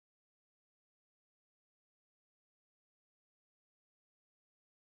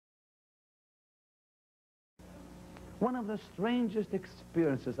One of the strangest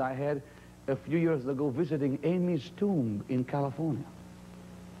experiences I had a few years ago visiting Amy's tomb in California.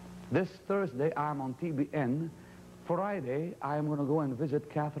 This Thursday I'm on TBN. Friday I'm going to go and visit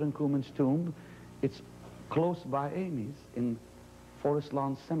Catherine Kuhlman's tomb. It's close by Amy's in Forest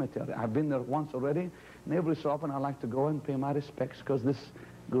Lawn Cemetery. I've been there once already, and every so often I like to go and pay my respects because this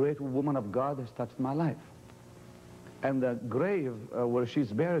great woman of God has touched my life. And the grave where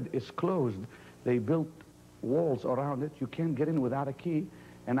she's buried is closed. They built walls around it. You can't get in without a key,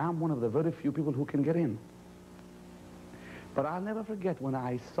 and I'm one of the very few people who can get in. But I'll never forget when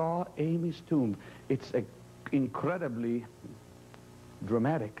I saw Amy's tomb. It's incredibly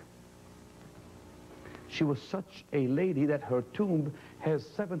dramatic. She was such a lady that her tomb has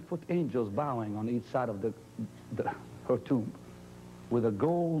 7-foot angels bowing on each side of her tomb with a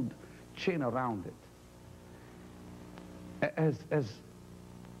gold chain around it. As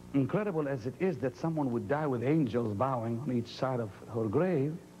incredible as it is that someone would die with angels bowing on each side of her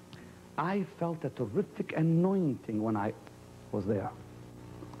grave, I felt a terrific anointing when I was there.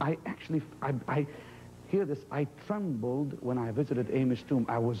 I hear this, I trembled when I visited Amy's tomb.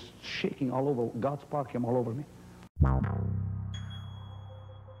 I was shaking all over. God's power came all over me.